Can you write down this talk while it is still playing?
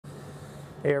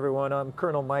Hey everyone, I'm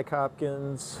Colonel Mike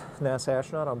Hopkins, NASA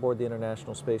astronaut on board the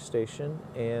International Space Station,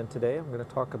 and today I'm going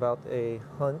to talk about a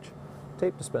HUNCH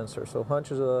tape dispenser. So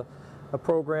HUNCH is a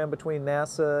program between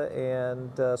NASA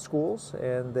and schools,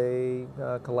 and they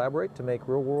collaborate to make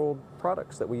real-world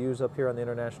products that we use up here on the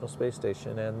International Space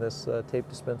Station, and this tape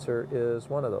dispenser is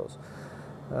one of those.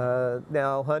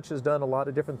 Now, HUNCH has done a lot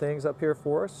of different things up here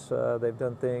for us. They've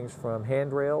done things from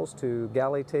handrails to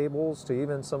galley tables to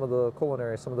even some of the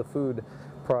culinary, some of the food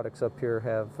products up here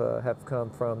have come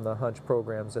from the HUNCH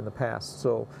programs in the past.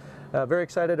 So very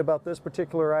excited about this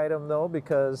particular item though,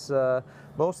 because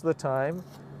most of the time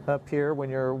up here when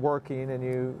you're working and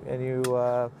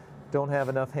you don't have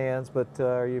enough hands, but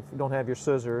you don't have your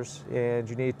scissors and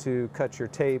you need to cut your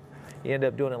tape, you end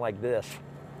up doing it like this.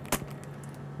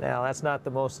 Now that's not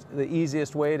the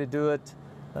easiest way to do it,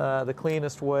 the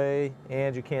cleanest way,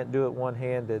 and you can't do it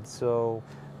one-handed. So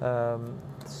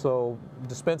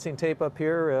dispensing tape up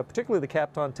here, particularly the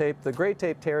Kapton tape, the gray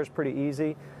tape tears pretty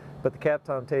easy, but the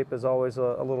Kapton tape is always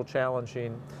a little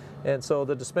challenging. And so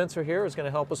the dispenser here is going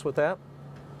to help us with that.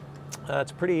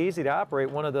 It's pretty easy to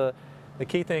operate. One of the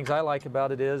key things I like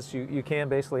about it is you can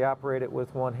basically operate it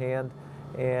with one hand.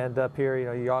 And up here,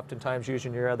 you oftentimes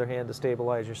using your other hand to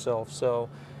stabilize yourself. So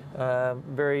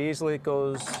very easily it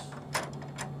goes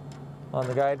on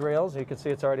the guide rails. You can see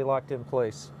it's already locked in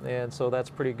place, and so that's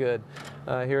pretty good.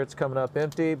 Here it's coming up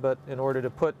empty, but in order to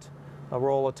put a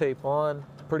roll of tape on,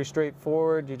 pretty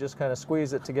straightforward. You just kind of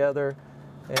squeeze it together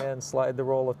and slide the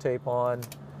roll of tape on,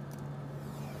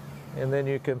 and then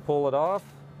you can pull it off.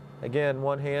 Again,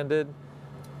 one-handed,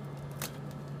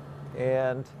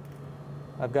 and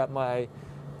I've got my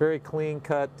very clean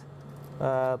cut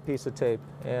piece of tape,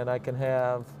 and I can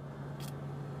have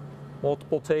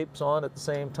multiple tapes on at the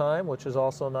same time, which is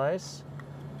also nice.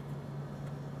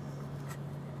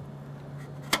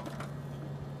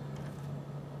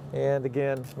 And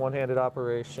again, one-handed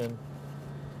operation.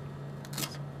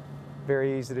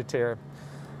 Very easy to tear.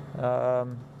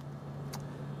 And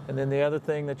then the other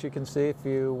thing that you can see,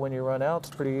 when you run out,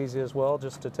 it's pretty easy as well,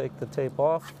 just to take the tape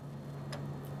off.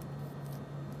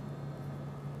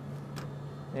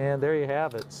 And there you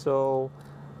have it. So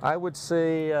I would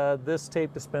say this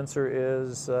tape dispenser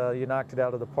is, you knocked it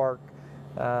out of the park.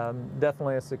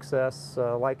 Definitely a success.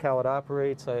 Like how it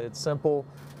operates. It's simple,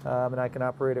 and I can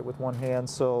operate it with one hand.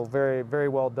 So very, very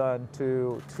well done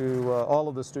to all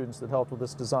of the students that helped with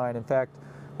this design. In fact,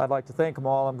 I'd like to thank them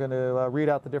all. I'm going to read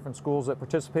out the different schools that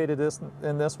participated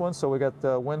in this one. So we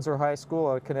got Windsor High School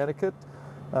out of Connecticut,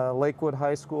 Lakewood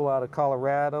High School out of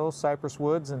Colorado, Cypress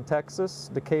Woods in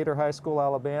Texas, Decatur High School,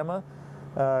 Alabama,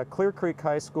 Clear Creek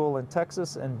High School in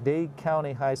Texas, and Dade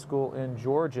County High School in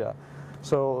Georgia.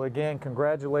 So again,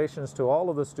 congratulations to all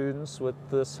of the students with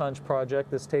this HUNCH project,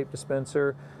 this tape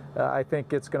dispenser. I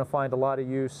think it's going to find a lot of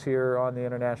use here on the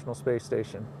International Space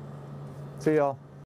Station. See y'all.